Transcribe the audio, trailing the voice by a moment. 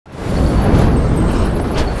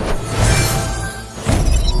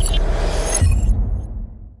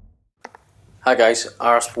Hi guys,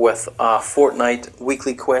 Ars with a Fortnite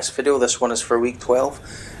Weekly Quest video. This one is for week 12,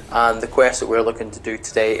 and the quest that we're looking to do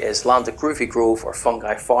today is land at Groovy Grove or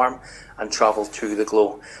Fungi Farm and travel to the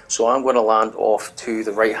glow. So I'm going to land off to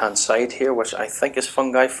the right hand side here, which I think is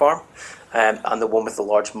Fungi Farm, and the one with the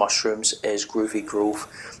large mushrooms is Groovy Grove.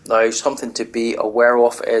 Now, something to be aware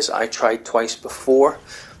of is I tried twice before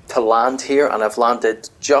to land here, and I've landed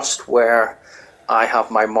just where I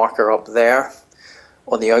have my marker up there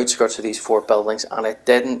on the outskirts of these four buildings, and it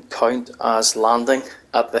didn't count as landing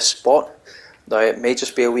at this spot. Now, it may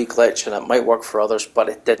just be a wee glitch and it might work for others, but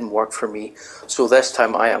it didn't work for me. So this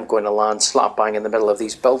time I am going to land slap bang in the middle of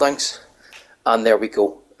these buildings, and there we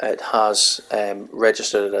go. It has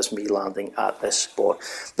registered it as me landing at this spot.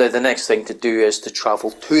 Now, the next thing to do is to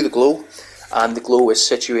travel to the glow, and the glow is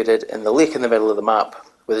situated in the lake in the middle of the map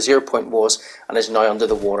where the 0 point was, and is now under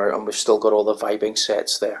the water, and we've still got all the vibing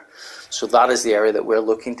sets there. So that is the area that we're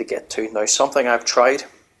looking to get to. Now, something I've tried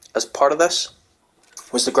as part of this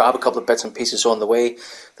was to grab a couple of bits and pieces on the way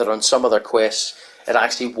that on some other quests it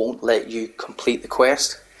actually won't let you complete the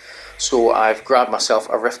quest. So I've grabbed myself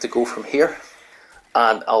a rift to go from here,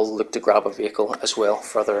 and I'll look to grab a vehicle as well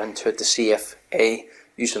further into it to see if A,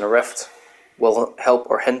 using a rift will help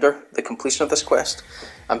or hinder the completion of this quest,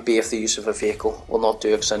 and B, if the use of a vehicle will not do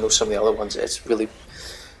it, because I know some of the other ones it's really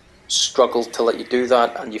struggled to let you do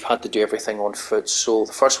that and you've had to do everything on foot. So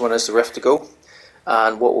the first one is the rift to go,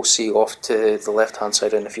 and what we'll see off to the left hand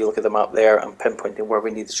side, and if you look at the map there and pinpointing where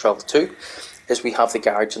we need to travel to, is we have the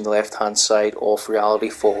garage on the left hand side of Reality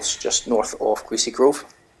Falls, just north of Groovy Grove.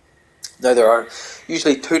 Now, there are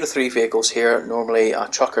usually 2 to 3 vehicles here, normally a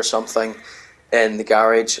truck or something in the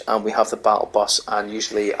garage, and we have the battle bus and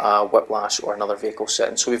usually a whiplash or another vehicle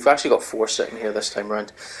sitting. So we've actually got 4 sitting here this time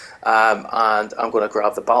around, and I'm going to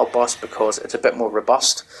grab the battle bus because it's a bit more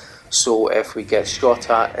robust. So if we get shot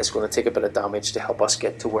at, it's going to take a bit of damage to help us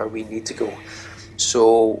get to where we need to go.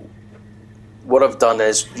 So what I've done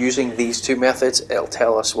is, using these 2 methods, it'll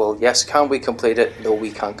tell us, well, yes, can we complete it? No,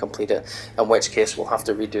 we can't complete it, in which case we'll have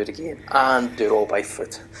to redo it again and do it all by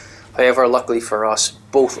foot. However, luckily for us,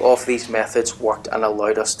 both of these methods worked and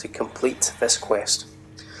allowed us to complete this quest.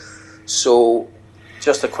 So,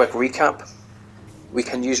 just a quick recap. We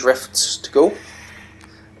can use rifts to go.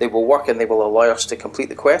 They will work and they will allow us to complete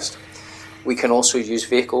the quest. We can also use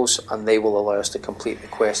vehicles, and they will allow us to complete the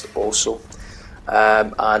quest also.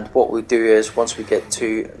 And what we do is, once we get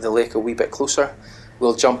to the lake a wee bit closer,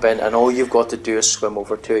 we'll jump in, and all you've got to do is swim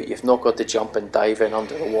over to it. You've not got to jump and dive in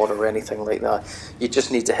under the water or anything like that. You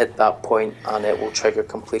just need to hit that point and it will trigger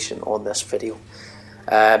completion on this video.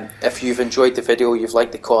 If you've enjoyed the video, you've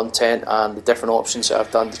liked the content and the different options that I've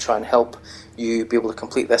done to try and help you be able to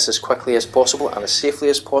complete this as quickly as possible and as safely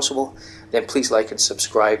as possible, then please like and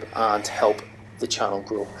subscribe and help the channel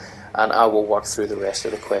grow. And I will work through the rest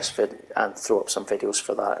of the quest vid and throw up some videos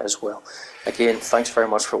for that as well. Again, thanks very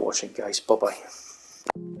much for watching, guys. Bye bye.